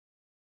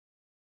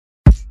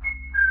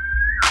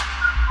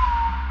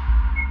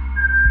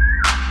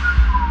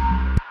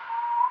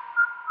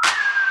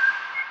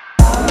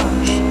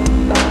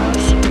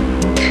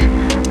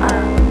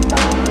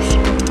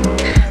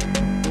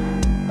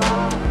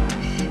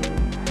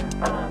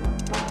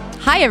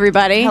Hi,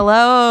 everybody.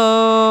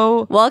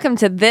 Hello. Welcome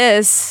to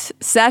this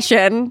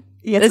session.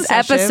 Yeah, this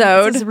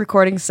episode. This is a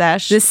recording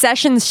sesh. This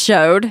session's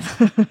showed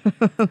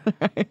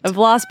of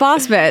Lost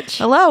Boss Bitch.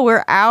 Hello.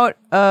 We're out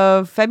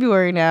of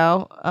February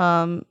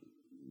now,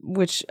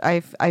 which I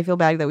feel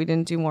bad that we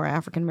didn't do more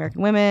African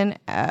American women.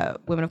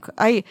 Women of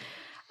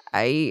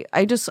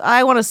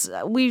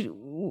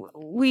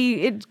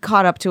it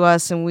caught up to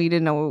us and we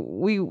didn't know.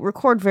 We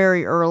record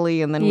very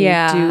early and then we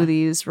do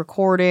these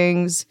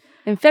recordings.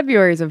 And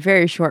February is a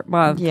very short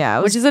month. Yeah,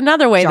 which is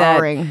another way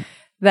jarring.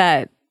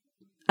 that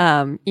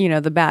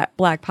the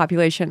black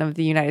population of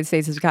the United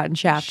States has gotten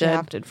shafted.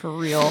 Shafted for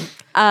real.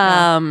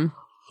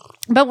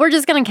 But we're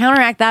just going to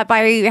counteract that by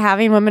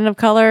having women of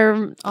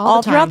color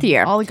all throughout the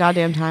year. All the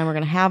goddamn time. We're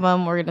going to have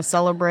them. We're going to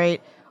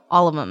celebrate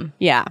all of them.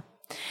 Yeah.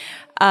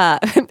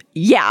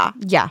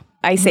 Yeah.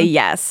 I say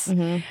yes.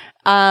 Mm-hmm.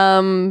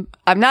 I'm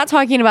not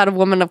talking about a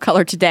woman of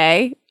color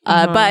today,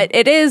 but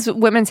it is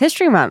Women's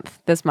History Month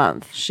this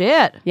month.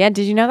 Shit. Yeah,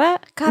 did you know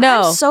that? God,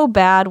 no. I'm so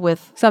bad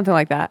with Something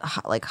like that.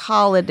 like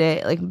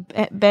holiday, like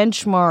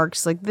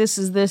benchmarks. Like this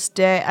is this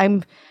day.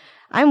 I'm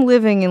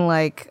living in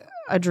like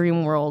a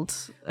dream world.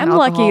 I'm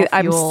lucky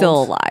I'm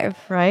still alive.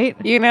 Right?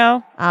 You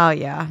know? Oh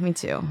yeah, me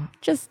too.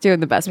 Just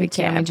doing the best we I mean,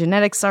 can.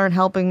 genetics aren't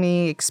helping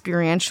me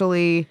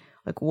experientially.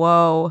 Like,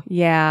 whoa.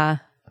 Yeah.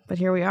 But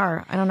here we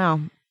are. I don't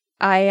know.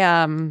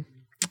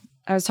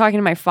 I was talking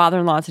to my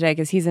father-in-law today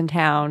because he's in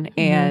town,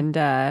 and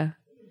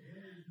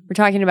we're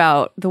talking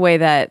about the way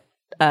that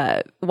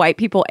white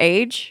people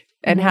age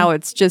and how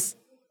it's just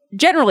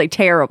generally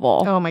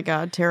terrible. Oh my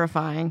God,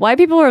 terrifying. White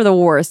people are the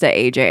worst at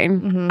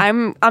aging.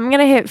 I'm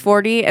gonna hit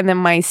 40, and then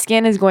my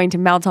skin is going to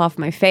melt off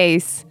my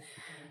face,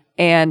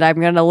 and I'm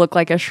gonna look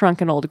like a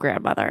shrunken old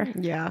grandmother.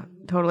 Yeah,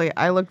 totally.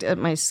 I looked at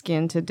my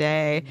skin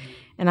today.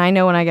 And I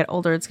know when I get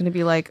older, it's going to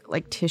be like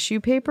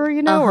tissue paper,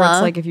 you know, where it's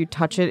like if you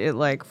touch it, it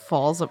like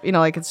falls up, you know,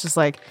 like it's just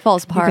like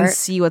falls apart. You can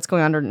see what's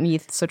going on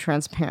underneath. It's so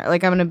transparent.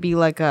 Like I'm going to be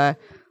like an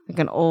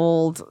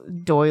old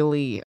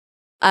doily.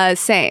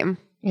 Same.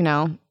 You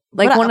know,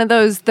 like one of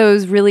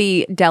those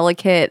really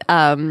delicate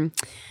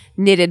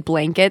knitted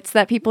blankets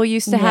that people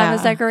used to have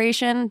as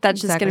decoration.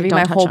 That's just going to be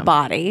my whole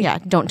body. Yeah,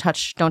 don't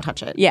touch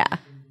it. Yeah.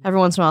 Every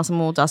once in a while,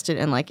 someone will dust it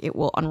and like it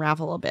will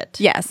unravel a bit.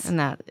 Yes. And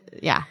that's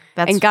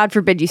and God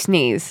forbid you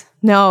sneeze.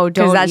 No,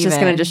 don't. Because that's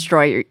just going to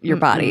destroy your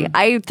body.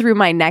 I threw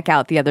my neck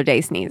out the other day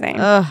sneezing.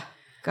 Ugh,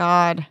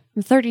 God.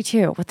 I'm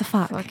 32. What the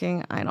fuck?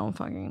 I don't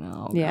fucking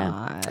know. Yeah.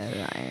 God.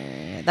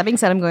 That being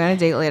said, I'm going on a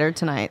date later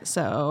tonight,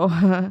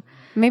 so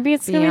maybe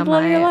it's going to be the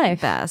love of your life.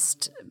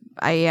 Best.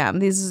 I am.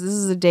 This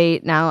is a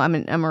date now. I'm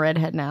a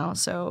redhead now,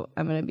 so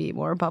I'm going to be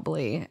more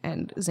bubbly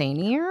and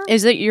zanier.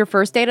 Is it your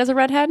first date as a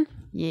redhead?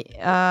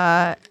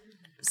 Yeah.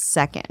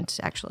 Second,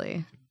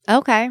 actually.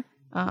 Okay.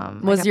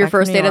 Was your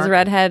first date as a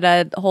redhead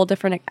a whole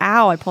different?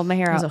 Ow! I pulled my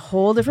hair out. It was a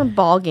whole different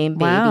ball game,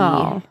 baby.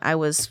 Wow. I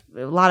was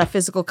a lot of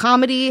physical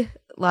comedy.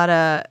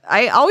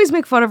 I always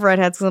make fun of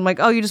redheads because I'm like,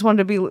 oh, you just wanted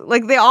to be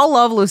like, they all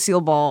love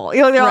Lucille Ball.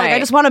 You know, they're all like, I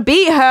just want to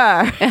be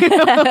her. You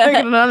know,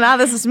 like, no, now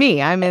this is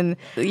me. I'm in.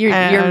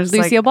 You're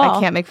Lucille Ball. I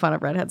can't make fun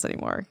of redheads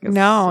anymore.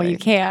 No, you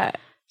can't.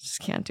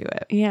 Just can't do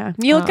it. Yeah,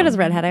 you look good as a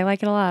redhead. I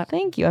like it a lot.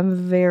 Thank you. I'm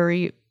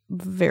very,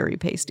 very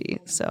pasty,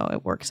 so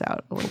it works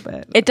out a little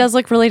bit. It does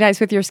look really nice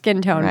with your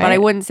skin tone, right? But I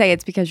wouldn't say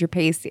it's because you're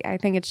pasty. I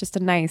think it's just a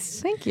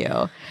nice. Thank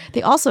you.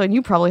 They also, and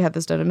you probably had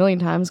this done a million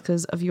times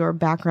because of your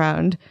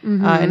background in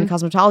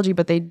cosmetology,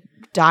 but they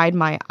dyed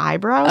my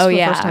eyebrows for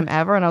the first time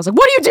ever, and I was like,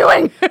 what are you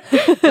doing?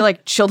 They're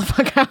like, chill the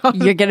fuck out.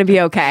 You're gonna be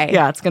okay.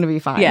 Yeah, it's gonna be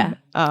fine. Yeah.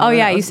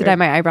 I used to dye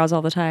my eyebrows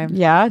all the time.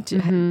 Yeah.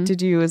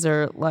 Did you? Is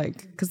there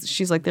like, because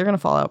she's like, they're gonna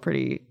fall out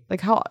pretty. Like,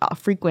 how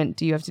frequent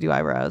do you have to do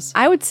eyebrows?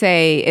 I would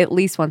say at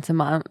least once a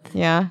month.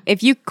 Yeah.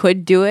 If you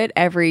could do it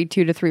every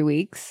 2 to 3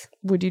 weeks.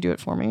 Would you do it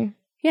for me?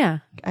 Yeah.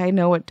 I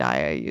know what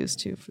dye I use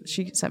too.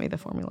 She sent me the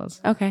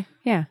formulas. Okay.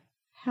 Yeah.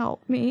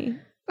 Help me.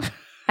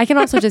 I can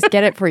also just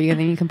get it for you, and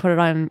then you can put it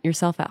on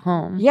yourself at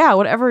home. Yeah,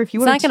 whatever. If you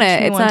want to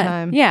teach me one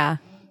time. Yeah,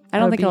 I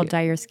don't think it'll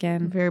dye your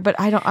skin. But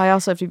I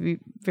also have to be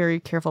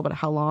very careful about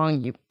how long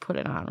you put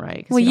it on,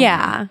 right? Well,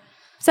 yeah.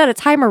 Set a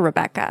timer,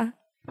 Rebecca.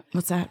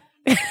 What's that?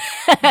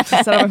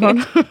 Set on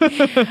my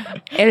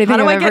phone. Anything how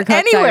do I get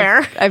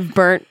anywhere? I've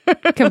burnt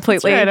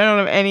completely. That's right. I don't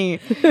have any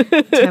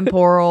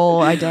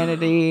temporal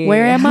identity.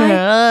 Where am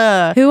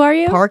I? Who are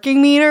you?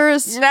 Parking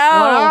meters? No.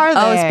 What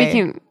are they?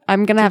 Speaking.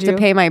 I'm going to have to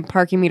pay my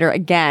parking meter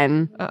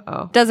again.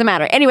 Uh-oh. Doesn't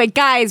matter. Anyway,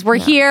 guys, we're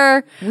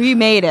here. We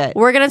made it.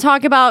 We're going to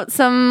talk about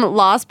some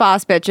Lost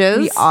Boss Bitches.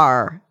 We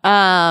are.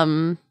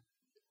 Do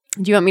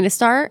you want me to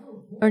start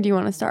or do you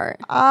want to start?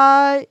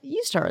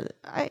 You start.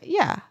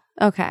 Yeah.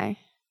 Okay.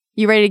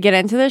 You ready to get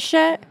into this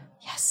shit?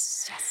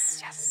 Yes.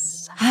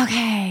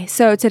 Okay.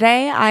 So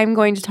today I'm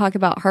going to talk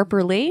about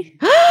Harper Lee.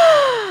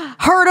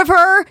 Heard of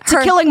her?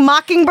 To Kill a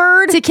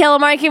Mockingbird? To Kill a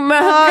Mockingbird.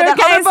 That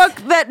other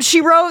book that she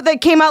wrote that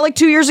came out like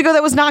 2 years ago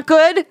that was not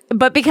good?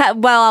 But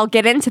I'll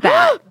get into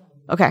that.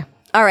 Okay.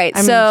 All right.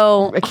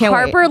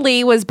 Harper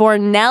Lee was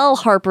born Nell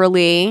Harper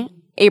Lee,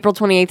 April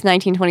 28th,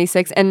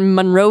 1926 in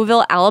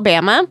Monroeville,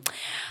 Alabama.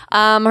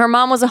 Her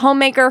mom was a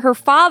homemaker. Her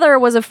father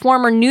was a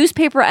former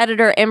newspaper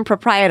editor and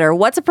proprietor.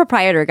 What's a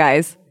proprietor,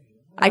 guys?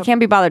 I can't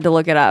be bothered to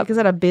look it up. Is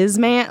that a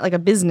bizman? Like a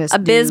business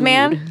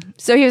bizman?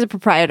 So he was a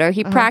proprietor.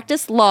 He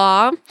practiced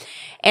law,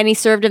 and he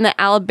served in the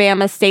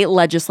Alabama state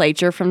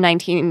legislature from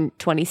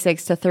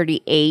 1926 to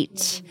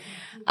 38.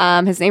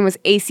 His name was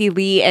A.C.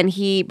 Lee, and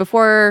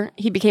before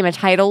he became a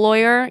title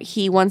lawyer,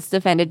 he once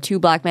defended 2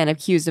 black men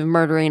accused of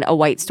murdering a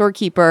white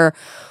storekeeper,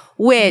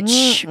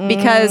 which,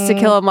 because To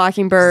Kill a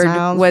Mockingbird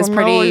was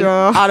pretty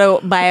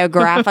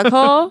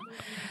autobiographical,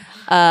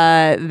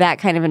 that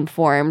kind of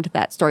informed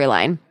that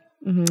storyline.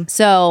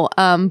 So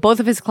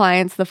both of his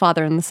clients, the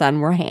father and the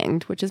son, were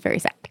hanged, which is very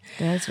sad.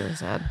 That's really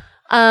sad.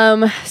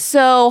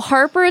 So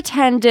Harper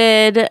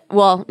attended,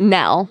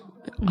 Nell.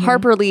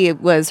 Harper Lee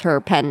was her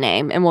pen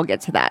name, and we'll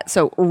get to that.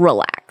 So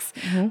relax.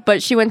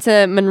 But she went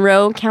to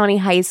Monroe County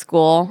High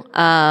School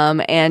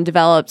and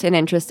developed an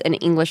interest in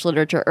English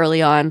literature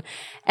early on.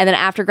 And then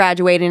after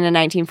graduating in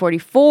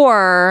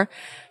 1944,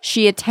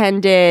 she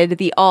attended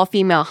the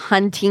all-female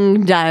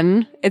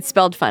Huntingdon, it's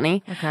spelled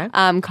funny,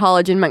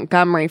 college in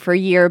Montgomery for a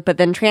year, but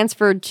then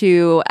transferred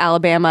to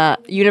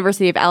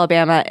University of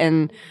Alabama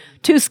in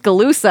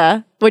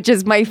Tuscaloosa, which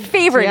is my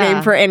favorite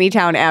name for any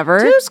town ever.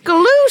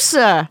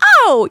 Tuscaloosa.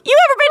 Oh, you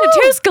ever been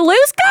to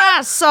Tuscaloosa?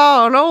 I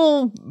saw an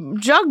old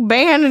jug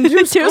band in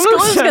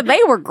Tuscaloosa. They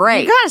were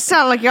great. You guys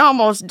sound like you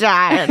almost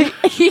died.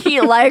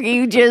 Your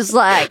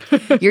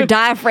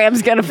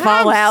diaphragm's gonna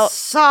fall out.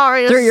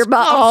 Sorry, through your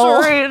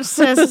butthole.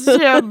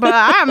 Sensitive, but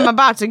I'm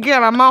about to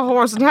get on my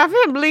horse and have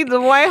him lead the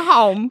way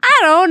home. I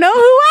don't know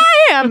who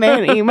I am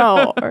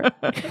anymore.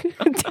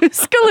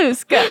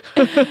 Tuscaloosa.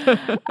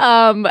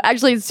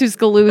 Actually, it's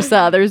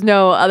Tuscaloosa. There's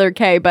no other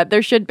K, but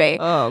there should be.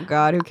 Oh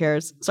God, who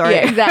cares? Sorry.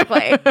 Yeah,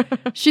 exactly.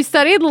 She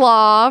studied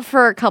law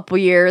for a couple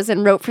years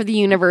and wrote for the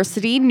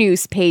university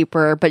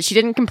newspaper, but she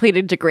didn't complete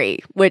a degree,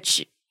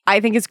 which I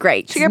think is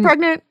great. Did she get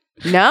pregnant?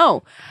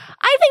 No.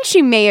 I think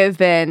she may have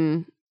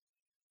been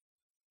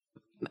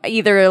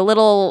either a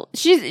little...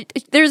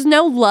 There's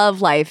no love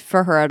life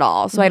for her at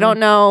all, so I don't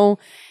know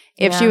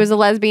if she was a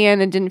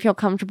lesbian and didn't feel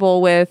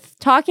comfortable with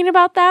talking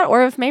about that,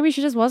 or if maybe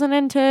she just wasn't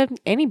into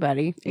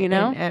anybody, you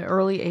know? An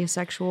early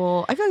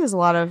asexual. I feel like there's a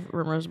lot of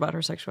rumors about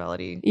her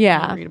sexuality. Yeah.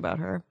 I read about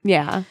her.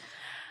 Yeah.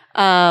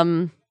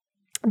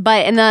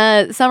 But in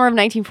the summer of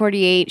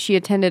 1948, she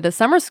attended a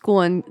summer school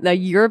in the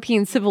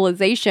European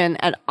civilization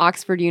at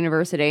Oxford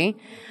University.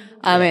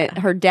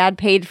 Her dad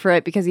paid for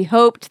it because he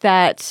hoped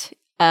that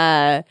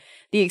the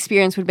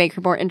experience would make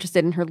her more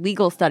interested in her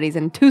legal studies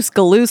in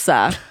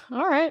Tuscaloosa.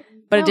 All right.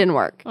 But it didn't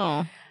work.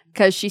 Oh.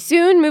 Because she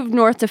soon moved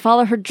north to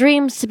follow her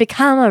dreams to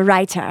become a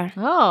writer.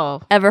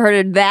 Oh. Ever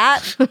heard of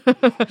that?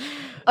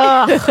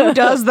 Who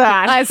does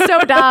that? That's so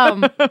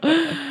dumb.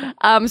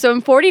 So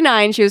in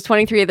 1949, she was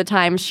 23 at the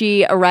time,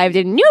 she arrived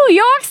in New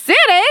York City.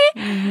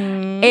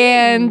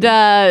 And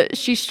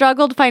she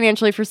struggled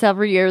financially for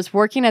several years,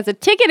 working as a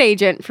ticket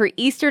agent for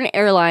Eastern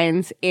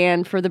Airlines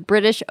and for the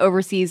British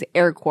Overseas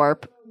Air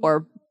Corp,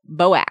 or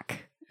BOAC.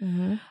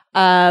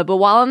 But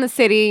while in the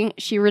city,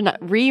 she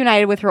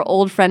reunited with her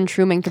old friend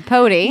Truman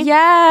Capote.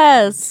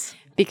 Yes.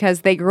 Because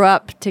they grew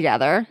up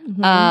together.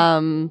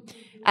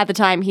 At the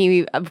time,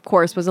 he, of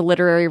course, was a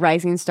literary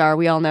rising star.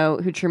 We all know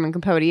who Truman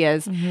Capote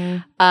is.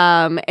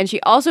 And she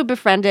also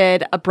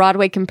befriended a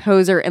Broadway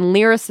composer and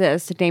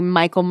lyricist named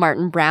Michael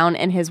Martin Brown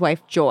and his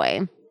wife,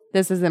 Joy.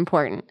 This is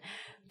important.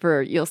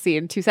 You'll see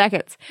in 2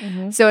 seconds.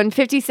 So in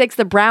 1956,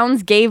 the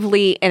Browns gave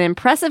Lee an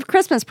impressive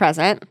Christmas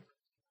present.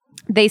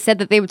 They said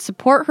that they would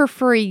support her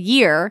for a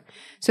year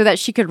so that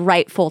she could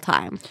write full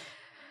time.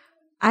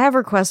 I have a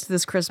request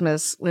this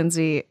Christmas,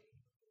 Lindsay,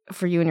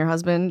 for you and your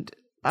husband.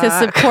 To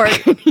support.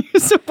 Can you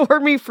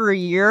support me for a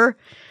year?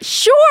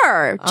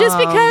 Sure. Just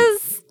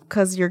because.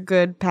 Because you're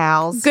good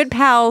pals. Good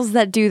pals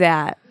that do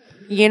that,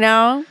 you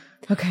know?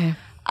 Okay.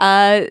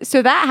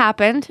 So that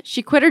happened.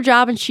 She quit her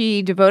job and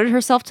she devoted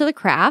herself to the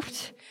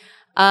craft.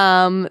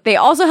 They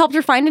also helped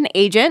her find an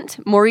agent,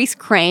 Maurice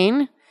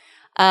Crane,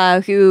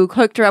 who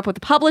hooked her up with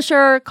a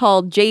publisher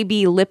called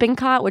J.B.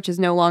 Lippincott, which is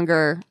no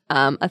longer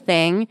a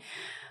thing.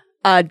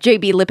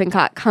 J.B.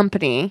 Lippincott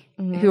Company,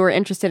 who were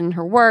interested in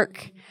her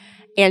work.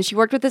 And she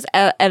worked with this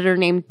editor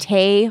named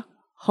Tay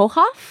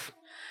Hohoff,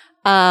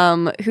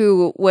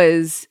 who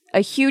was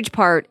a huge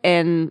part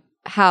in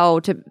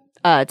how To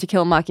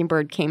Kill a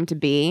Mockingbird came to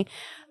be.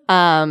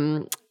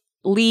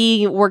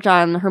 Lee worked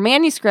on her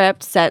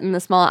manuscript set in the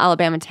small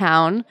Alabama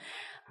town.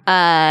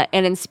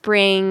 And in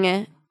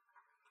spring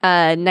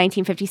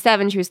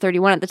 1957, she was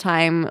 31 at the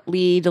time,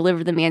 Lee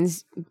delivered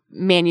the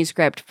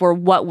manuscript for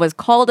what was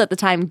called at the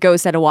time Go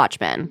Set a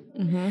Watchman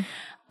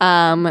to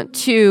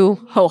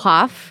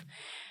Hohoff.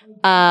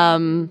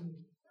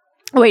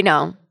 Wait,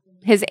 no.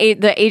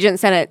 The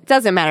agent sent it,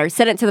 doesn't matter,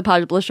 sent it to the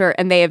publisher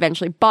and they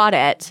eventually bought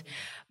it.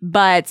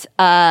 But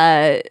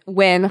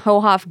when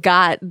Hohoff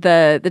got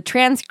the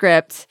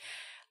transcript,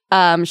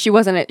 she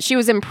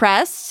was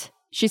impressed.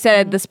 She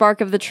said the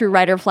spark of the true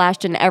writer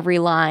flashed in every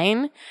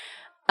line.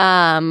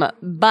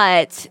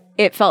 But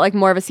it felt like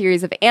more of a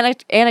series of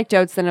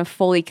anecdotes than a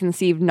fully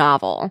conceived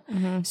novel.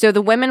 So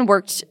the women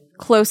worked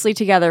closely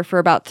together for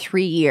about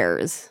 3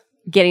 years,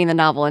 getting the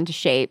novel into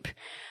shape.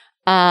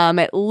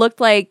 It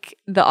looked like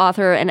the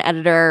author and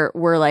editor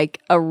were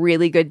like a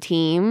really good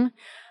team.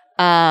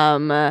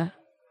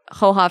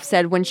 Hohoff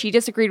said when she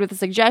disagreed with a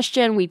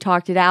suggestion, we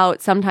talked it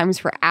out, sometimes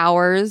for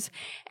hours.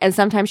 And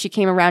sometimes she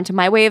came around to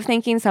my way of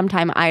thinking,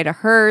 sometimes I to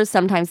hers.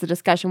 Sometimes the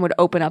discussion would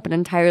open up an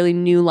entirely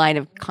new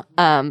line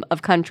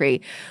of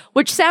country,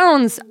 which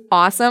sounds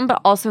awesome, but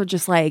also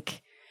just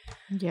like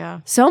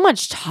so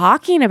much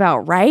talking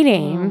about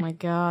writing. Oh my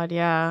God,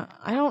 yeah.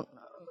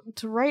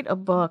 To write a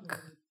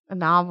book, a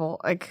novel,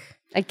 like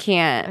I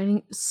can't. I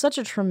think such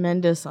a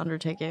tremendous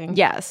undertaking.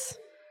 Yes.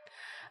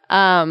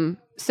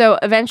 So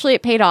eventually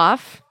it paid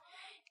off.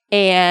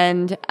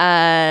 And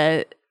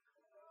the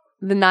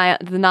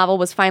novel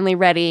was finally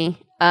ready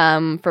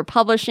for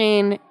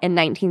publishing in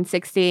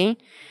 1960.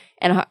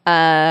 And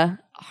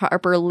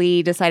Harper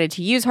Lee decided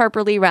to use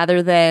Harper Lee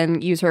rather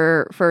than use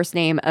her first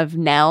name of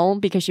Nell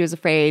because she was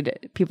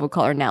afraid people would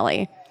call her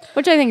Nellie,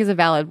 which I think is a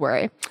valid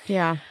worry.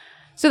 Yeah.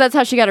 So that's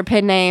how she got her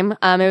pen name.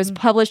 It was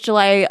published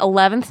July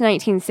 11th,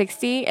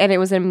 1960, and it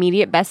was an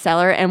immediate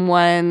bestseller and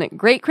won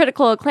great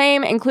critical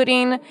acclaim,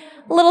 including a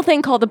little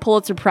thing called the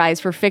Pulitzer Prize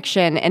for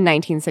Fiction in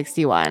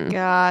 1961.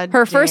 God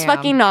Her first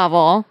fucking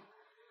novel.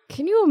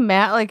 Can you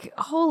imagine? Like,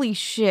 holy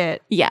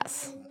shit.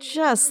 Yes.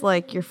 Just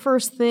like your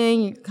first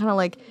thing, you kind of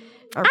like...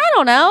 I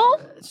don't know.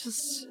 It's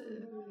just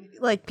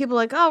like people are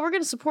like, oh, we're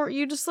going to support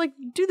you. Just like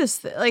do this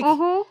thing. Like,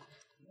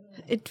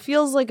 it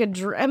feels like a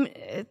dream.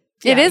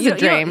 It is a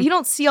dream. You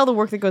don't see all the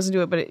work that goes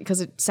into it, but because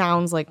it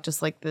sounds like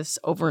just like this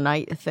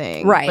overnight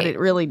thing, right? But it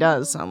really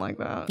does sound like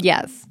that.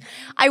 Yes,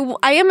 I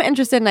am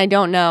interested, and I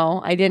don't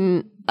know. I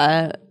didn't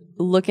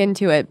look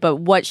into it, but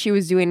what she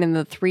was doing in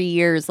the 3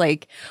 years,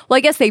 like, well, I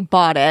guess they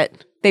bought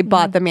it. They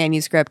bought the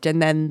manuscript, and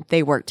then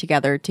they worked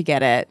together to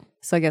get it.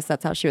 So I guess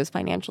that's how she was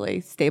financially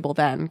stable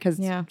then,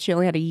 because she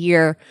only had a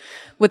year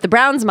with the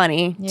Browns'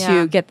 money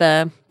to get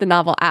the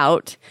novel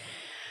out.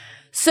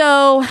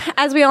 So,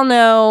 as we all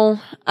know,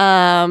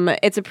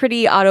 it's a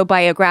pretty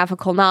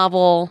autobiographical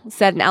novel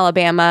set in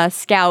Alabama.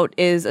 Scout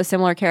is a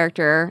similar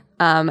character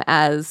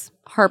as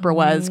Harper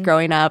was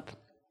growing up.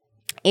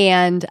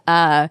 And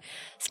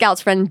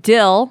Scout's friend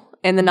Dill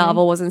in the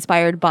novel was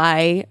inspired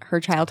by her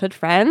childhood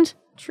friend,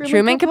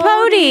 Truman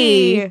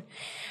Capote.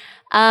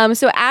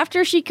 So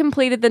after she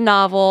completed the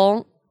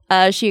novel,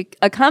 she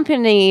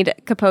accompanied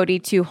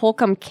Capote to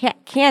Holcomb,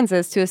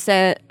 Kansas to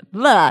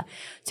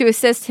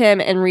assist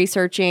him in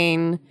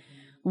researching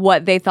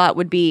what they thought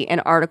would be an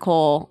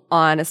article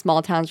on a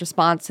small town's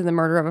response to the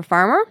murder of a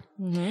farmer.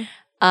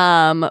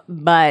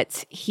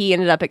 But he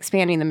ended up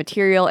expanding the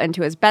material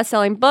into his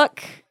best-selling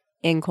book,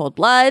 In Cold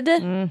Blood,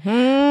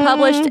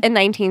 published in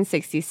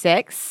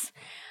 1966.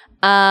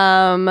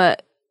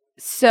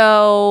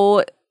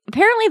 So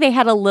apparently they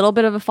had a little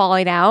bit of a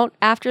falling out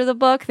after the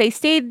book. They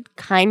stayed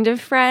kind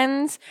of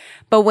friends,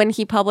 but when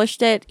he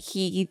published it,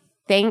 he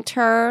thanked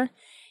her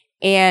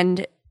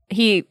and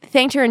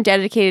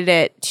dedicated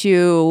it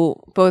to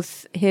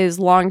both his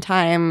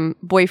longtime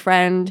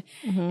boyfriend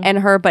and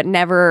her, but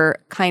never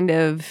kind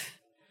of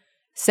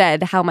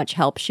said how much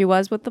help she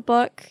was with the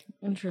book.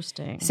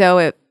 Interesting. So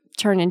it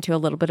turned into a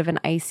little bit of an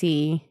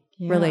icy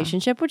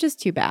relationship, which is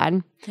too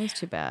bad. That's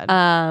too bad.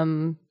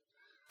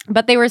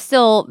 But they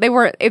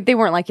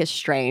weren't like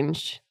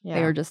estranged. Yeah.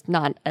 They were just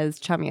not as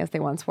chummy as they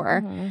once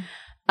were.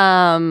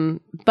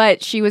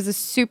 But she was a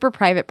super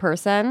private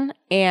person,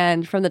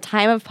 and from the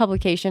time of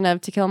publication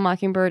of To Kill a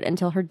Mockingbird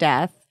until her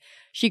death,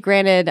 she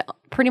granted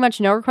pretty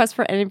much no requests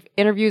for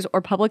interviews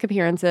or public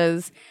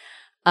appearances.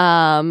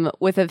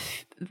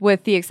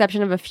 With the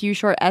exception of a few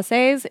short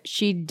essays,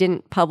 she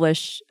didn't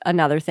publish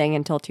another thing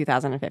until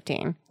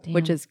 2015,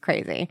 which is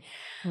crazy.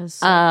 That's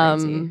so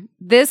crazy.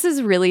 This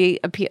is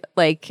really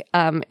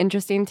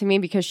interesting to me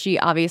because she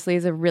obviously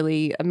is a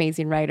really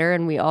amazing writer,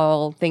 and we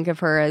all think of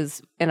her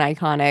as an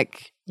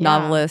iconic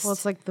novelist. Well,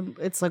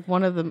 it's like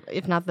one of the,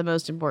 if not the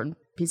most important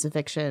piece of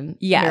fiction,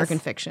 American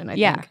fiction. I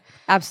think.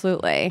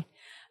 Absolutely.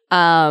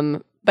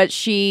 But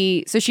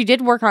she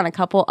did work on a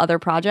couple other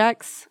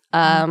projects.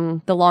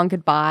 The Long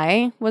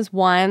Goodbye was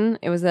one.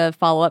 It was a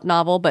follow-up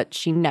novel, but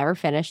she never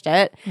finished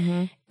it.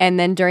 And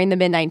then during the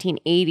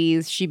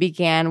mid-1980s, she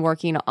began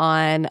working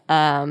on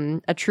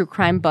a true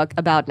crime book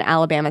about an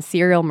Alabama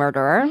serial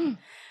murderer.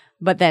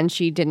 But then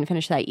she didn't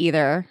finish that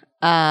either.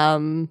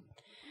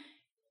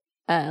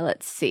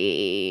 Let's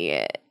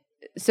see.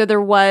 So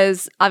there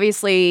was,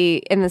 obviously,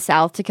 in the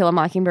South, To Kill a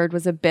Mockingbird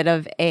was a bit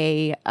of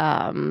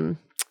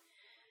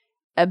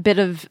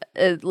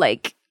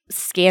like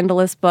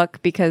scandalous book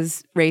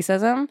because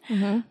racism.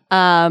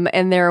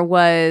 And there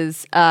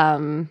was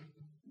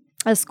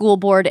a school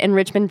board in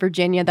Richmond,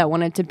 Virginia that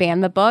wanted to ban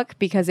the book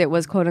because it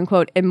was quote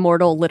unquote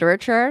immortal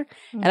literature.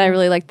 And I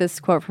really like this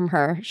quote from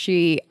her.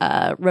 She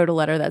wrote a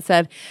letter that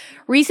said,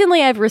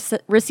 "Recently I've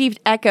received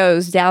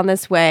echoes down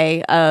this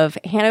way of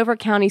Hanover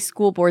County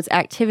School Board's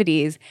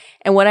activities,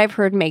 and what I've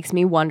heard makes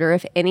me wonder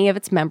if any of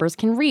its members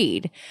can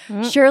read.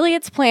 Surely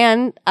it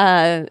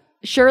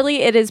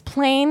is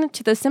plain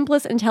to the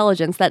simplest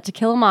intelligence that To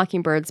Kill a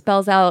Mockingbird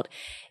spells out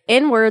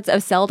in words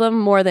of seldom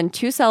more than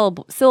two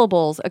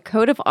syllables, a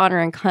code of honor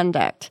and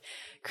conduct.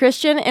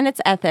 Christian in its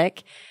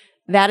ethic,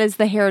 that is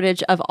the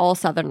heritage of all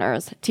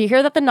Southerners. To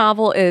hear that the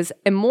novel is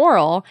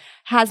immoral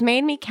has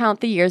made me count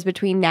the years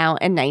between now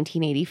and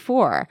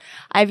 1984.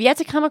 I've yet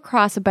to come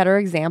across a better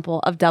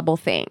example of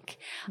doublethink.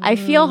 I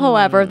feel,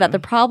 however, that the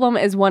problem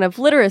is one of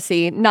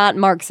literacy, not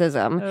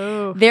Marxism.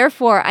 Oh.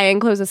 Therefore, I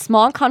enclose a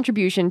small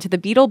contribution to the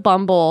Beetle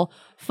Bumble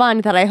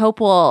fund that I hope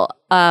will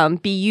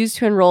be used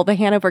to enroll the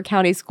Hanover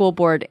County School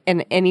Board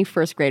in any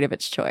first grade of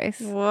its choice."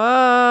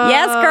 Whoa.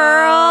 Yes,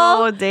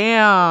 girl. Oh,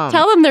 damn.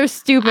 Tell them they're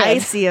stupid.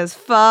 Icy as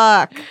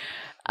fuck.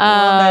 I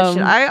love that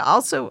shit. I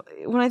also,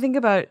 when I think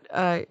about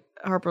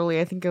Harper Lee,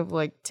 I think of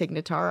like Tig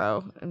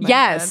Notaro. In my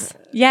Yes.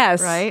 head,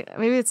 Yes. right?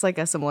 Maybe it's like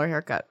a similar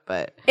haircut,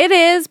 but It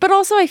is, but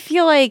also I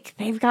feel like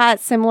they've got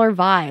similar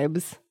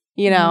vibes,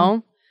 you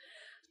know?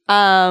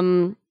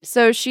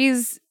 So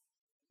she's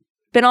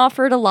been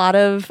offered a lot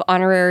of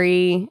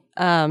honorary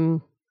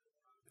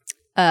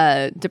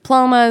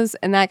diplomas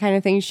and that kind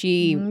of thing.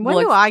 She when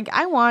do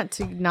I want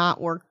to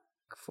not work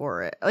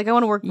for it. Like I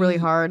want to work really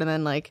hard and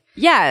then like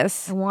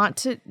Yes. I want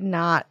to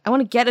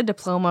get a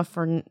diploma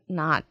for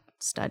not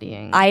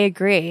studying. I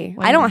agree.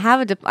 I don't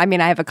have I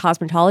mean, I have a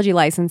cosmetology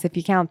license if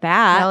you count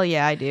that. Hell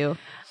yeah, I do.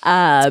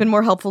 It's been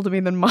more helpful to me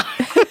than my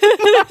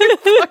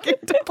fucking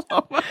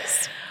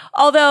diplomas.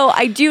 Although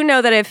I do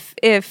know that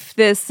if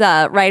this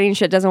writing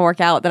shit doesn't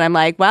work out, then I'm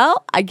like,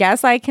 well, I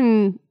guess I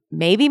can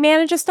maybe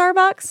manage a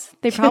Starbucks.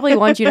 They probably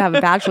want you to have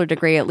a bachelor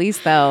degree at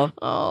least, though.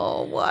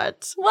 Oh,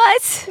 what?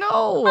 What?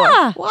 No.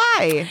 Ah.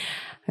 Why?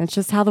 That's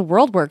just how the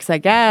world works, I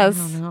guess.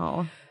 I don't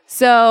know.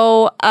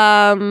 So,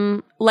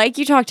 like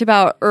you talked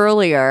about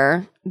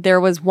earlier, there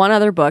was one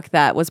other book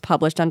that was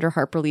published under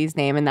Harper Lee's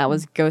name, and that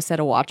was Go Set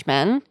a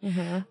Watchman.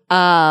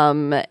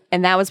 And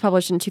that was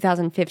published in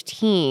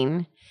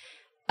 2015.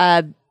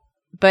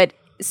 But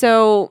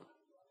so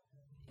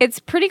it's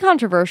pretty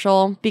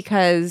controversial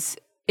because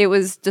it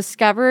was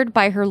discovered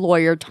by her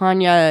lawyer,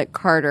 Tanya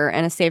Carter,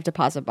 in a safe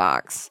deposit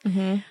box.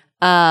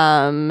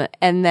 And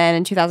then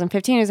in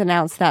 2015, it was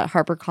announced that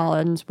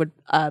HarperCollins would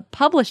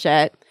publish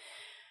it.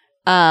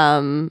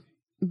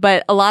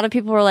 But a lot of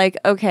people were like,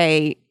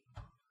 okay,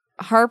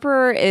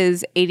 Harper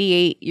is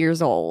 88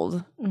 years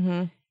old.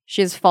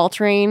 She has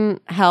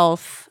faltering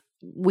health.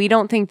 We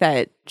don't think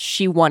that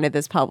she wanted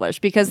this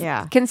published because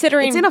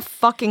considering it's in a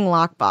fucking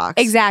lockbox.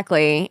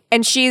 Exactly.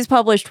 And she's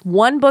published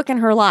one book in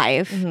her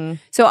life.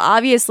 So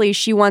obviously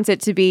she wants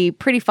it to be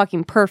pretty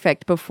fucking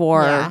perfect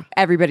before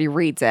everybody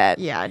reads it.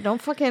 Yeah,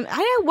 don't fucking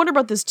I wonder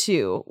about this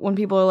too. When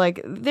people are like,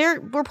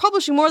 we're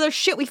publishing more of their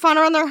shit we found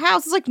around their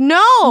house. It's like,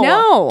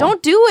 no.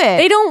 Don't do it.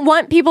 They don't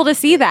want people to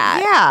see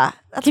that. Yeah.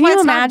 That's Can why you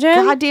it's imagine?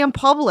 not goddamn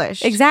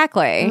published.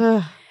 Exactly.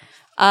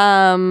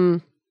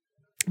 Ugh.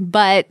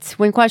 But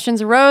when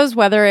questions arose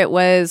whether it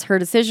was her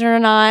decision or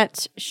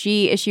not,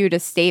 she issued a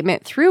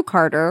statement through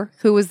Carter,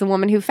 who was the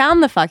woman who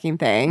found the fucking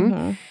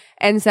thing,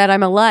 and said,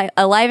 "I'm alive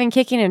and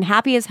kicking and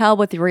happy as hell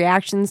with the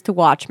reactions to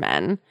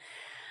Watchmen."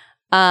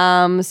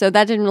 So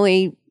that didn't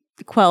really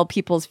quell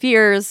people's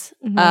fears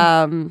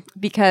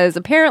because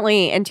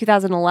apparently in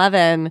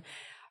 2011,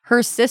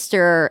 her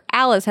sister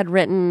Alice had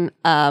written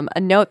a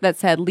note that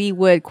said Lee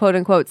would, quote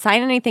unquote,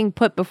 sign anything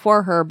put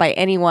before her by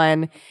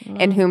anyone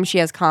in whom she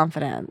has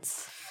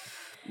confidence.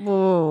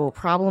 Whoa,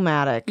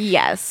 problematic.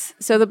 Yes.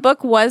 So the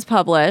book was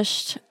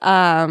published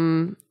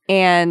and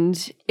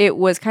it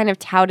was kind of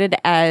touted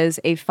as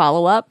a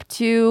follow-up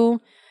to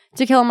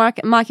Kill a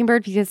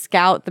Mockingbird because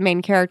Scout, the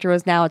main character,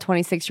 was now a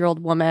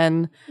 26-year-old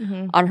woman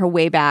on her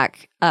way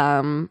back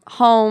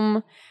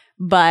home.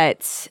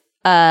 But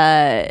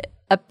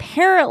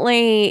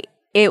apparently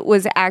it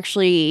was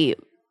actually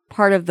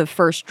part of the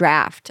first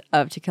draft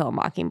of To Kill a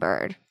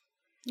Mockingbird.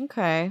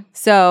 Okay.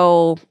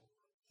 So,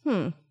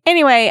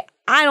 anyway,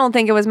 I don't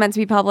think it was meant to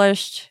be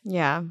published.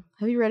 Yeah.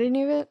 Have you read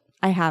any of it?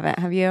 I haven't.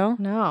 Have you?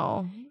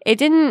 No. It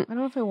didn't. I don't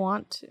know if I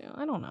want to.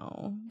 I don't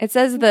know. It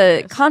says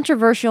the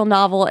controversial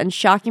novel and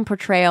shocking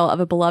portrayal of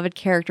a beloved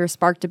character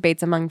sparked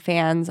debates among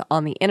fans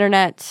on the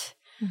internet.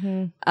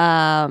 It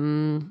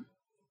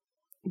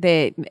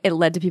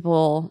led to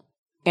people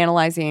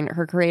analyzing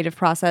her creative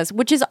process,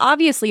 which is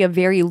obviously a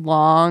very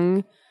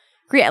long,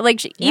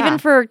 even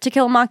for To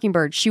Kill a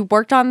Mockingbird, she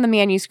worked on the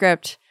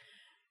manuscript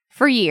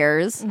for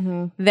years.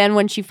 Then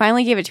when she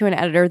finally gave it to an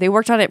editor, they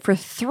worked on it for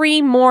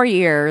 3 more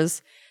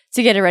years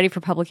to get it ready for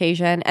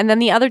publication. And then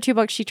the other 2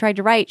 books she tried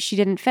to write, she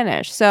didn't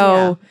finish.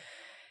 So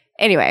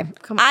anyway,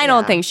 I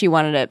don't think she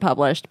wanted it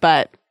published,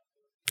 but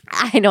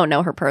I don't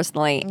know her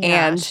personally.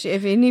 Yeah, and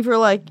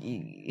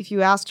if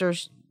you asked her,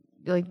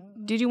 like,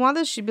 did you want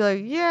this? She'd be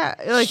like, yeah.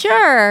 Like,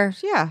 sure.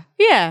 Yeah.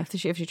 Yeah.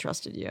 If she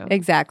trusted you.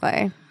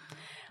 Exactly.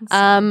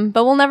 But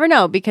we'll never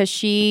know because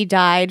she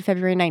died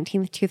February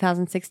 19th,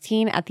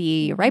 2016 at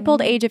the ripe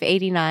old age of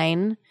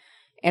 89.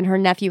 And her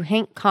nephew,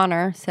 Hank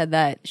Connor, said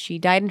that she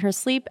died in her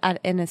sleep at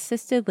an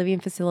assisted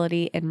living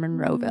facility in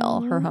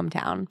Monroeville, her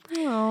hometown.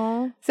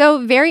 Oh.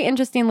 So very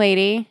interesting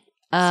lady.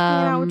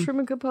 Hanging out with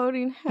Truman Capote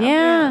in heaven.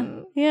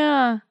 Yeah.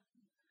 Yeah.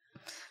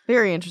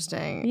 Very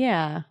interesting.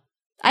 Yeah.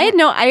 I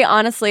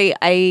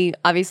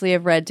obviously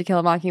have read To Kill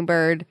a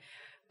Mockingbird,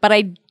 but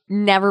I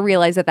never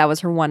realized that was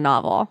her one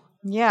novel.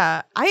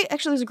 Yeah.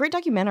 There's a great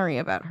documentary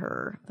about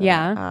her.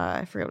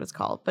 I forget what it's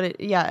called, but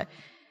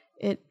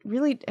it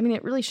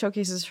really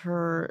showcases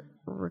her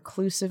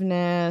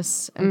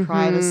reclusiveness and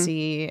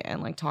privacy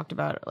and like talked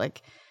about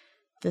like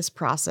this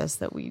process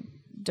that we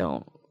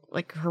don't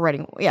like her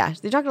writing. Yeah.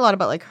 They talked a lot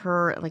about like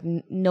her, like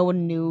no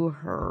one knew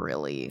her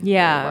really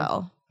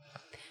well.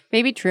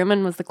 Maybe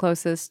Truman was the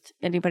closest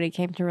anybody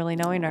came to really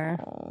knowing her.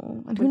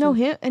 Oh, and who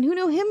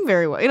knew him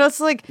very well. You know, it's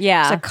like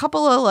just a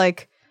couple of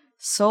like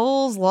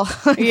souls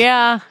lost.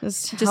 Yeah.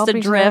 just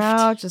adrift.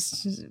 Out,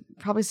 just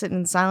probably sitting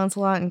in silence a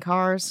lot in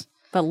cars.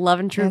 But love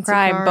and true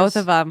crime, both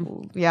of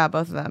them. Yeah,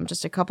 both of them.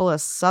 Just a couple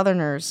of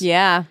Southerners.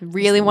 Yeah,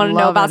 really want to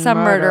know about some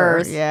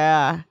murders.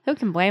 Yeah. Who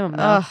can blame them,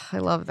 though? I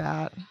love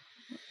that.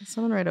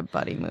 Someone write a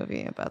buddy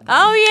movie about that.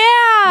 Oh,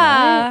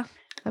 yeah. Right?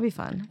 That'd be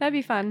fun. That'd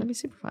be fun. That'd be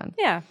super fun.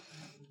 Yeah.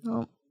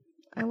 Well,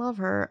 I love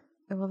her.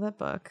 I love that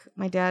book.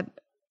 My dad,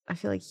 I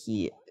feel like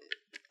he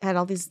had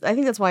all these. I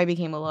think that's why I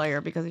became a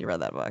lawyer, because he read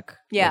that book.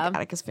 Yeah. Like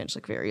Atticus Finch,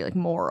 like very like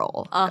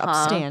moral,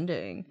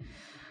 upstanding.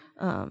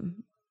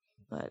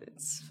 But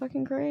it's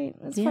fucking great.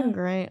 It's fucking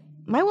great.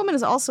 My woman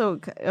is also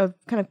kind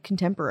of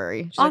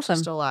contemporary. She's actually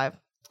still alive.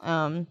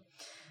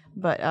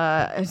 But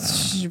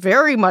it's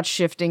very much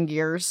shifting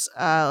gears.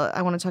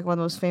 I want to talk about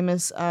the most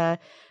famous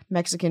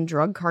Mexican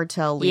drug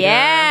cartel leader.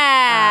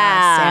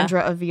 Yeah.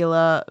 Sandra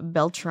Avila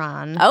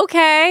Beltran.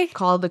 Okay.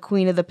 Called the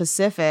Queen of the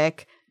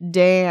Pacific.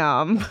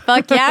 Damn.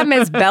 Fuck yeah,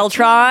 Miss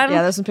Beltran.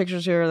 Yeah, there's some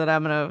pictures here that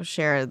I'm going to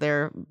share.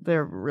 They're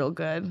real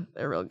good.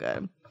 They're real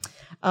good.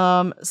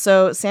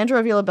 So Sandra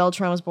Avila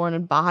Beltran was born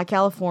in Baja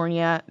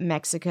California,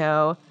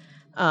 Mexico.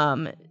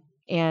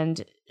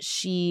 And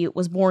she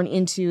was born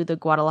into the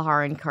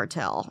Guadalajaran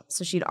cartel.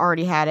 So she'd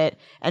already had it.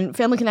 And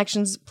family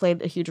connections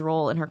played a huge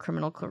role in her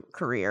criminal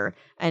career.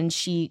 And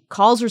she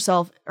called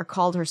herself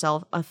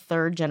a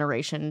third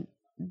generation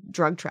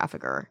drug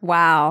trafficker.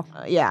 Wow.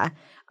 Yeah.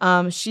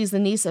 She's the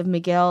niece of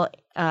Miguel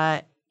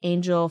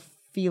Angel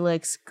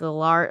Felix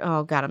Galar.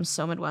 Oh, God, I'm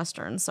so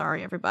Midwestern.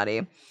 Sorry,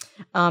 everybody.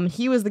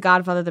 He was the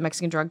godfather of the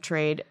Mexican drug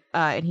trade.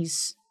 And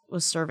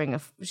was serving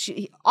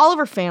all of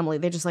her family.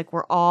 They just like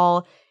were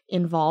all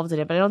involved in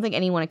it, but I don't think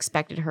anyone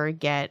expected her to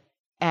get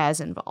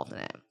as involved in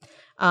it.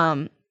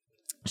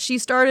 She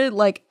started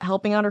like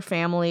helping out her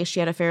family. She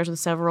had affairs with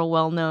several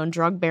well-known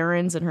drug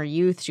barons in her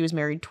youth. She was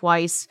married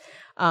twice.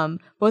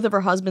 Both of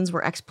her husbands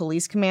were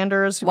ex-police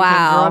commanders who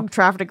became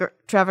drug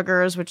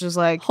traffickers, which is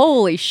like,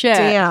 holy shit.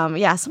 Damn.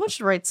 Yeah, someone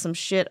should write some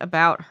shit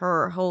about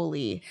her.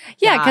 Holy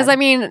Yeah, because I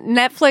mean,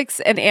 Netflix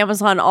and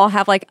Amazon all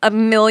have like a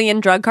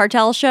million drug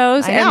cartel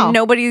shows, and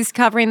nobody's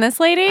covering this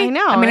lady. I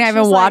know. I mean, I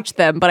haven't watched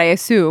them, but I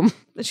assume.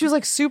 She was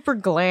like super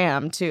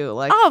glam too,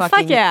 like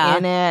fuck yeah,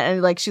 in it,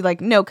 and like she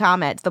like no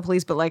comment to the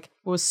police, but like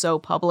was so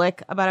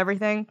public about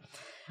everything.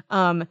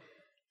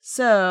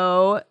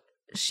 So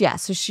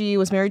she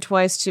was married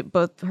twice to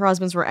both. Her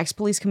husbands were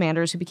ex-police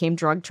commanders who became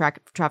drug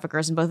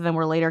traffickers, and both of them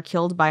were later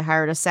killed by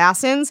hired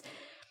assassins.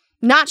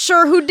 Not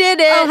sure who did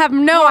it. I have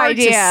no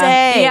idea. To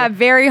say. Yeah,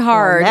 very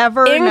hard. We'll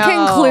never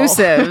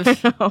Inconclusive.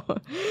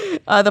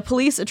 The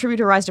police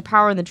attribute her rise to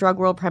power in the drug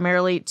world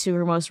primarily to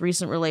her most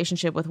recent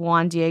relationship with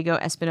Juan Diego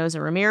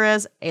Espinoza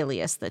Ramirez,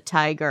 alias the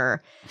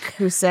Tiger,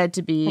 who's said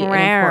to be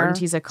important.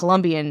 He's a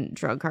Colombian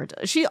drug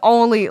cartel. She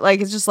only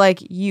it's just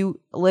like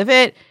you live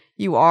it,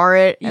 you are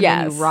it, and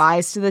then you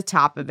rise to the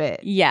top of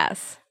it.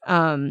 Yes.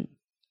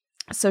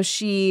 So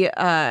she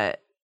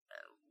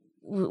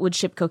would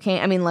ship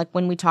cocaine. I mean, like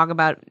when we talk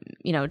about,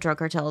 drug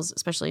cartels,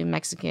 especially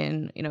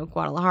Mexican,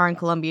 Guadalajara and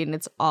Colombian,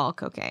 it's all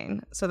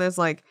cocaine. So there's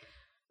like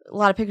a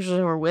lot of pictures of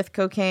her with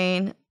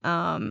cocaine.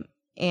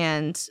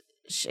 And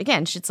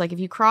again, it's like if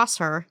you cross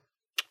her,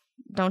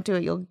 don't do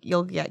it.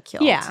 You'll get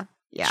killed. Yeah.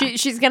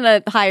 She's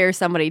gonna hire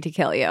somebody to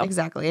kill you.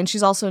 Exactly. And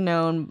she's also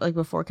known, like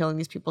before killing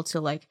these people, to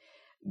like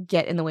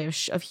get in the way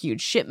of huge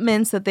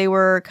shipments that they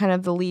were kind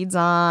of the leads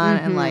on,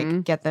 and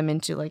like get them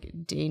into like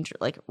danger,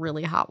 like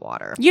really hot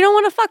water. You don't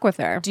want to fuck with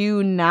her.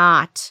 Do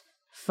not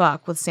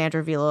fuck with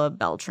Sandra Avila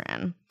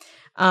Beltran.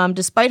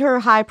 Despite her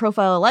high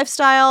profile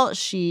lifestyle,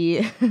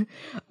 she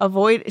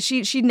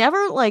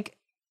never like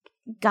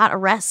got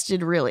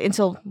arrested really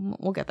until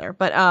we'll get there.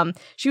 But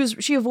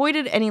she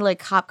avoided any like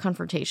cop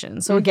confrontation.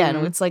 So again,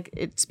 it's like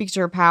it speaks to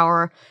her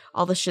power,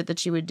 all the shit that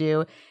she would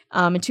do.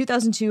 In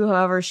 2002,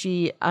 however,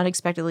 she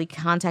unexpectedly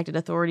contacted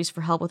authorities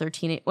for help with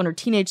when her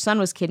teenage son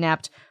was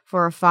kidnapped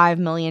for $5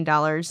 million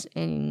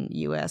in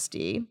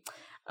USD.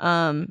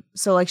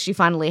 So like she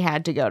finally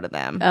had to go to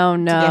them. Oh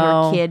no. To get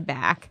her kid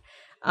back.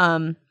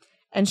 And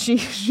she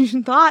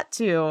thought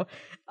too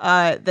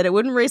that it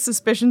wouldn't raise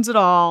suspicions at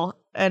all,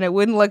 and it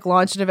wouldn't like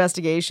launch an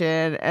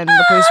investigation. And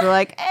the police were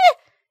like,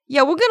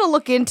 yeah, we're gonna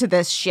look into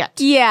this shit.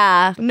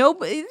 Yeah.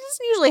 Nope, it's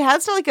usually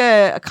it's not like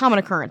a common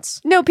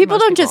occurrence. No, people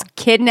don't just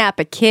kidnap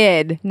a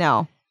kid.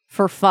 No.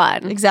 For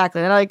fun.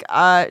 Exactly. And like,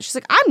 she's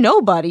like, I'm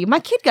nobody.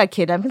 My kid got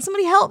kidnapped. Can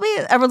somebody help me?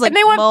 Everyone's like, and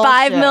they want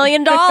 $5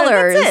 million.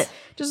 That's it.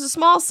 Just a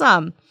small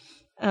sum.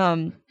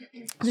 So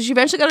she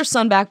eventually got her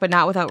son back, but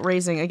not without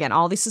raising, again,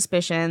 all these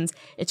suspicions.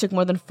 It took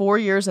more than 4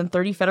 years and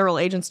 30 federal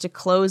agents to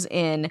close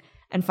in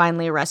and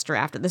finally arrest her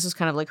after. This was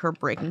kind of like her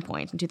breaking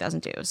point in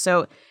 2002.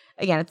 So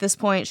again, at this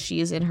point,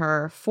 she's in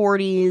her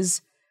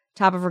 40s,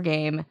 top of her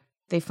game.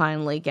 They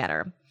finally get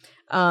her.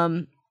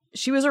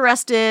 She was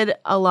arrested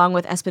along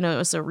with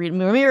Espinosa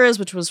Ramirez,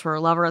 which was her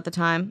lover at the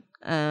time,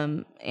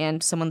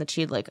 and someone that she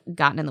had like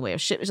gotten in the way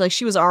of shit. Like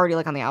she was already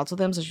like on the outs with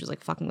him, so she was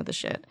like fucking with the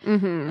shit.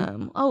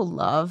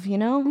 Love, you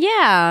know?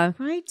 Yeah.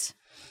 Right?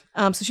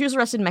 So she was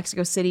arrested in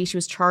Mexico City. She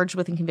was charged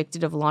with and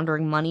convicted of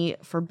laundering money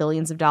for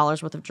billions of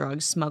dollars worth of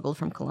drugs smuggled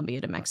from Colombia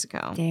to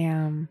Mexico.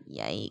 Damn.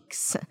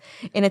 Yikes.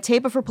 In a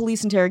tape of her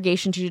police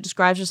interrogation, she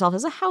describes herself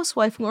as a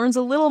housewife who earns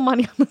a little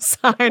money on the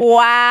side.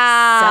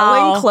 Wow.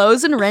 Selling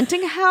clothes and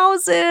renting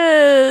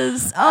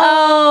houses.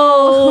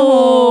 Oh.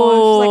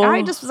 She's like,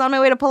 I just was on my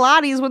way to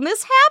Pilates when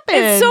this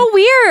happened. It's so How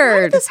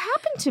weird. did this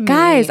happen to me?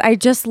 Guys, I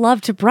just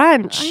love to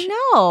brunch. I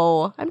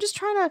know. I'm just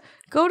trying to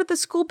go to the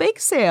school bake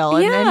sale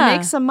and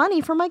make some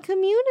money for my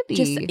community.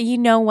 Just, you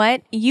know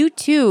what? You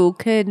too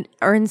could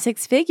earn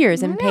 6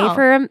 figures and pay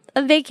for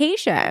a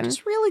vacation. I'm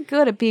just really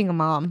good at being a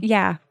mom.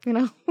 Yeah. You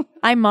know?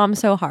 I mom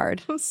so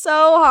hard.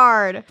 So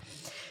hard.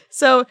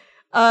 So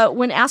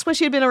when asked why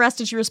she had been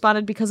arrested, she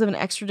responded because of an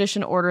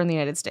extradition order in the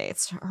United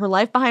States. Her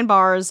life behind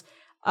bars,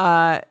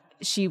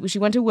 she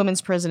went to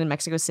women's prison in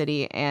Mexico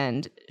City,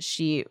 and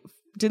she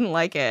didn't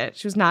like it.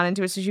 She was not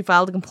into it, so she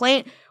filed a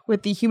complaint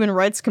with the Human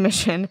Rights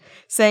Commission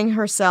saying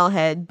her cell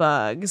had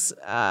bugs,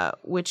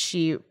 which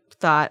she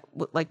thought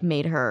like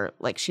made her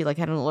like she like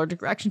had an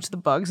allergic reaction to the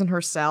bugs in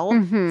her cell.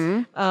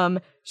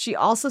 She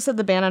also said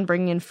the ban on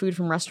bringing in food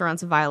from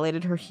restaurants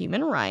violated her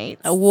human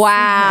rights.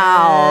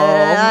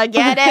 Wow.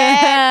 Get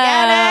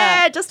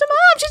it. Just a mom.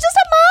 She's just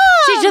a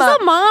mom. She's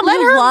just a mom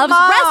who loves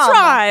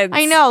restaurants.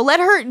 I know. Let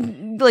her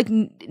like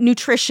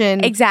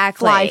nutrition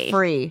fly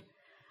free.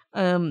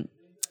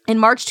 In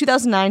March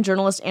 2009,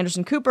 journalist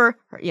Anderson Cooper,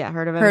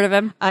 heard of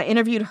him,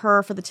 interviewed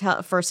her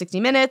for 60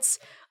 Minutes,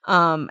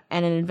 and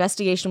an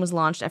investigation was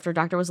launched after a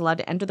doctor was allowed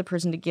to enter the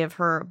prison to give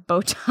her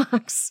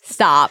Botox.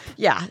 Stop.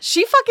 Yeah,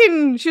 she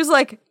was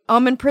like,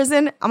 I'm in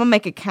prison, I'm gonna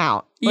make it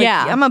count. Like,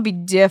 I'm gonna be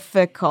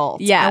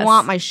difficult. Yes. I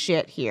want my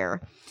shit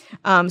here.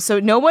 So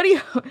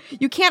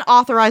you can't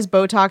authorize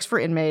Botox for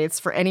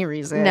inmates for any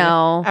reason.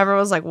 No. Everyone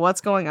was like,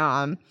 what's going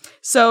on?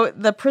 So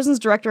the prison's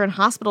director and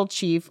hospital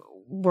chief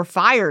were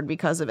fired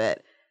because of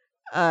it.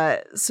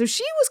 So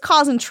she was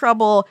causing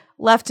trouble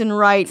left and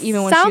right,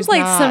 even when sounds she's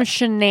like not. some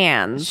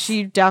shenanigans.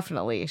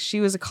 She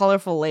was a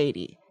colorful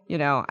lady, you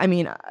know. I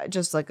mean,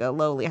 just like a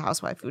lowly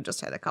housewife who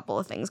just had a couple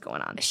of things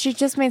going on. She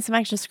just made some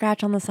extra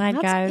scratch on the side,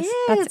 guys.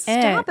 That's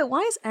Stop it. Why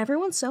is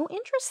everyone so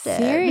interested?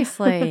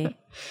 Seriously.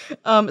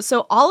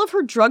 So all of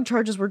her drug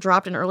charges were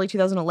dropped in early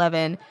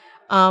 2011.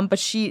 But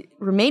she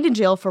remained in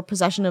jail for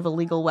possession of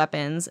illegal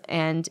weapons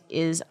and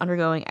is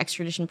undergoing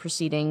extradition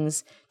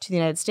proceedings to the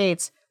United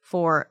States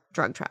for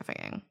drug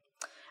trafficking.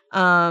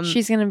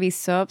 She's going to be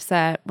so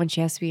upset when she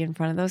has to be in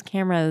front of those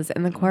cameras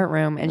in the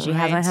courtroom and she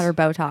hasn't had her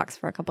Botox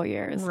for a couple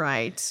years.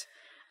 Right.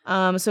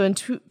 So in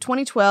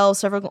 2012,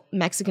 several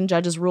Mexican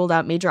judges ruled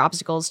out major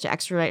obstacles to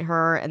extradite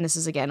her, and this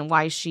is, again,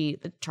 why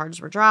the charges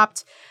were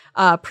dropped.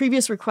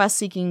 Previous requests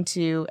seeking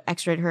to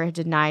extradite her had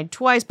denied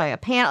twice by a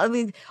panel. I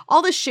mean,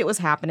 all this shit was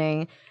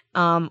happening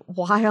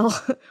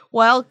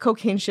while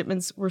cocaine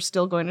shipments were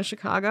still going to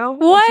Chicago.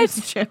 What?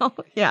 Jail.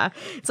 Yeah.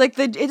 It's like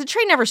the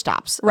train never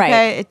stops.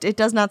 Right. Okay? It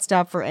does not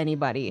stop for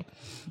anybody.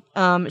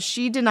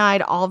 She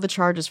denied all of the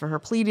charges for her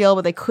plea deal,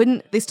 but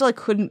they still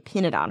couldn't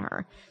pin it on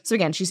her. So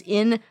again, she's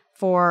in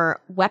for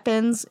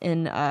weapons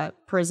in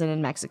prison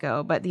in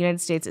Mexico, but the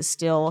United States is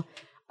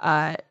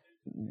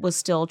was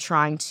still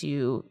trying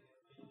to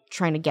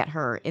get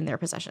her in their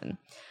possession.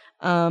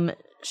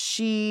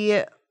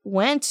 She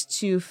went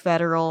to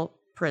federal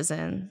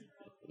prison.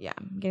 Yeah,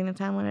 I'm getting the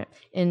time limit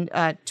in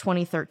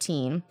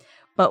 2013,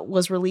 but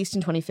was released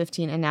in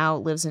 2015 and now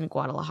lives in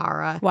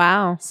Guadalajara.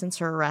 Wow. Since Since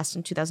her arrest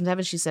in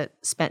 2007, she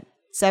spent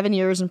 7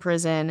 years in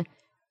prison,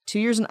 2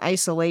 years in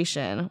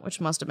isolation,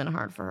 which must have been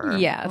hard for her.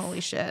 Yes.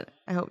 Holy shit.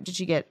 Did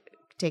she get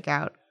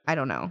takeout? I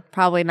don't know.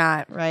 Probably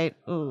not. Right?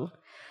 Ooh.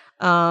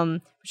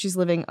 She's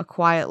living a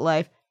quiet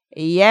life.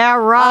 Yeah,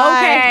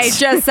 right. Okay,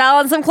 just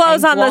selling some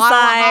clothes on the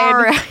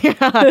side.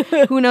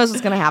 Yeah. Who knows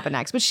what's going to happen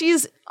next? But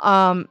she's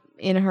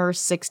in her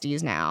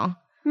 60s now.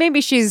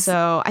 Maybe she's...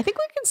 So I think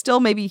we can still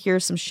maybe hear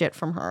some shit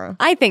from her.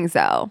 I think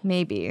so.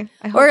 Maybe.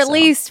 I hope or at so.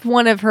 least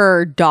one of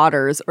her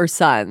daughters or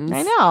sons.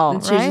 I know,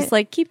 And she's right? just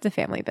like, keep the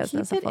family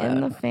business Keep it afloat.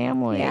 in the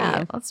family.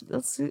 Yeah.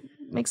 Let's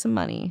make some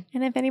money.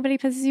 And if anybody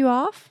pisses you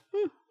off,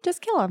 just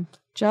kill him.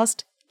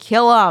 Just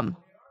kill them.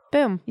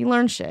 Boom. You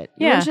learn shit.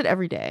 You Yeah. learn shit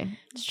every day.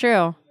 It's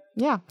true.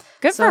 Yeah.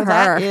 Good so for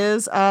her. That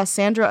is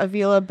Sandra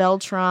Avila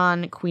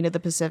Beltran, Queen of the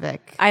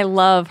Pacific. I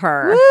love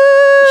her.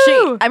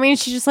 Woo!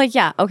 She's just like,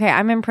 yeah, okay,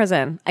 I'm in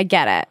prison. I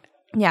get it.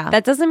 Yeah.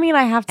 That doesn't mean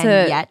I have to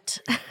and yet.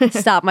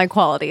 stop my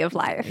quality of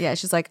life. Yeah,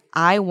 she's like,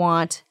 I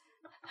want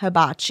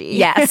hibachi.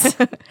 Yes.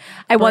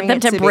 I want them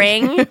it to to me.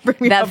 bring Bring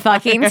me that a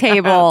fucking fucking-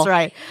 table That's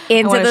right. I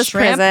into want a this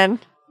shrimp prison.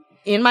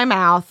 in my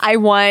mouth. I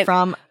want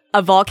from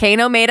a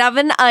volcano made of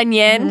an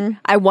onion.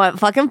 I want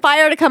fucking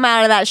fire to come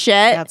out of that shit.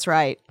 That's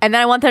right. And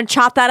then I want them to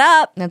chop that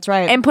up That's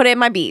right. and put it in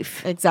my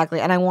beef. Exactly.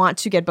 And I want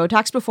to get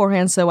Botox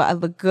beforehand so I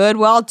look good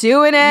while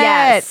doing it.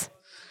 Yes.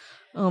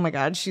 Oh my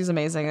God, she's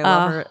amazing. I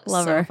love her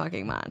love so her.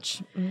 fucking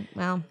much.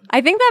 Well,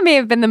 I think that may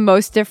have been the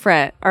most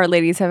different our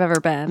ladies have ever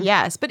been.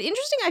 yes, but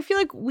interesting. I feel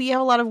like we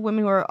have a lot of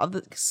women who are of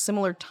the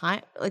similar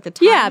time, like the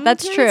time. Yeah,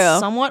 that's periods true.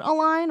 Somewhat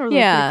aligned or they're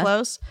Yeah. pretty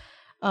close.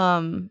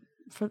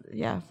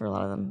 For a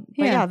lot of them.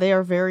 But Yeah. yeah, they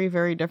are very,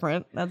 very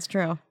different. That's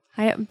true.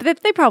 But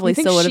they probably You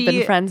think still would have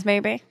been she- friends,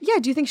 maybe. Yeah.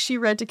 Do you think she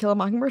read To Kill a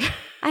Mockingbird?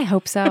 I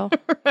hope so.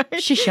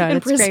 She should. In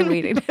It's great prison?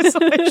 reading.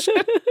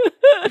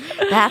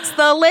 That's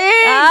the link.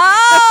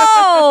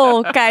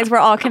 Oh, guys, we're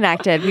all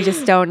connected. We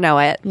just don't know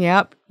it.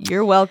 Yep.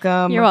 You're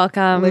welcome. You're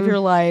welcome. Live your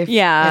life.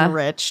 Yeah.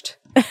 Enriched.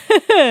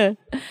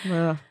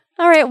 Ugh.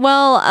 All right.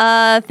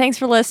 Well, thanks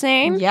for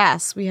listening.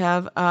 Yes, we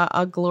have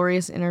a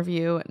glorious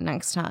interview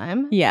next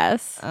time.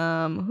 Yes.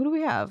 Who do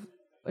we have?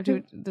 This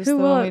who the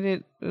will one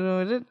it-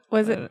 we did.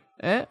 Was it?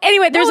 Eh?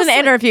 Anyway, there's We'll an see.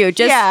 interview.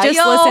 Just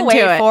you'll listen wait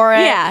to it. for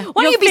it. Yeah. Why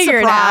don't You'll you be figure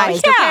it out.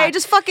 surprised? Yeah. Okay,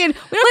 just fucking. We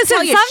don't Listen,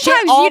 tell you shit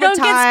sometimes all you the don't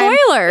get time.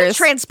 spoilers. There's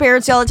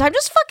transparency all the time.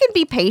 Just fucking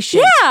be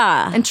patient.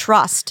 Yeah. and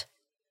trust.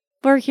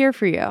 We're here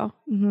for you. All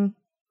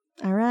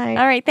right.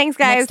 All right. Thanks,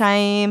 guys. Next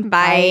time.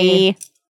 Bye.